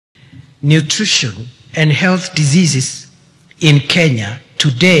nutrition, and health diseases in Kenya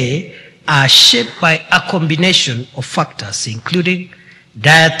today are shaped by a combination of factors, including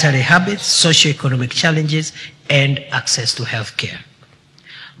dietary habits, socioeconomic challenges, and access to health care.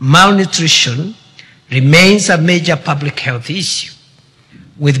 Malnutrition remains a major public health issue,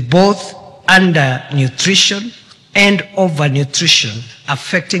 with both undernutrition and overnutrition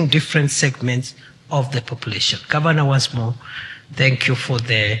affecting different segments of the population. Governor, once more, thank you for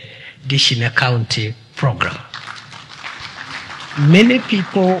the Dishi Na County program. Many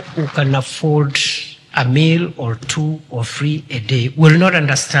people who can afford a meal or 2 or 3 a day will not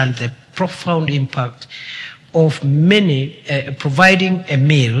understand the profound impact of providing a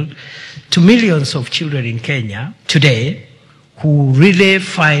meal to millions of children in Kenya today who really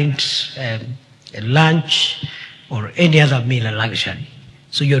find a lunch or any other meal a luxury.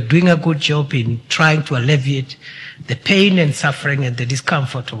 So you're doing a good job in trying to alleviate the pain and suffering and the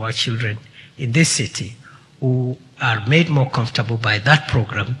discomfort of our children in this city, who are made more comfortable by that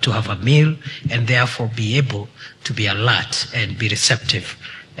program to have a meal and therefore be able to be alert and be receptive,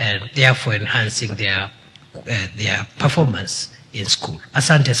 and therefore enhancing their performance in school.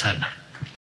 Asante sana.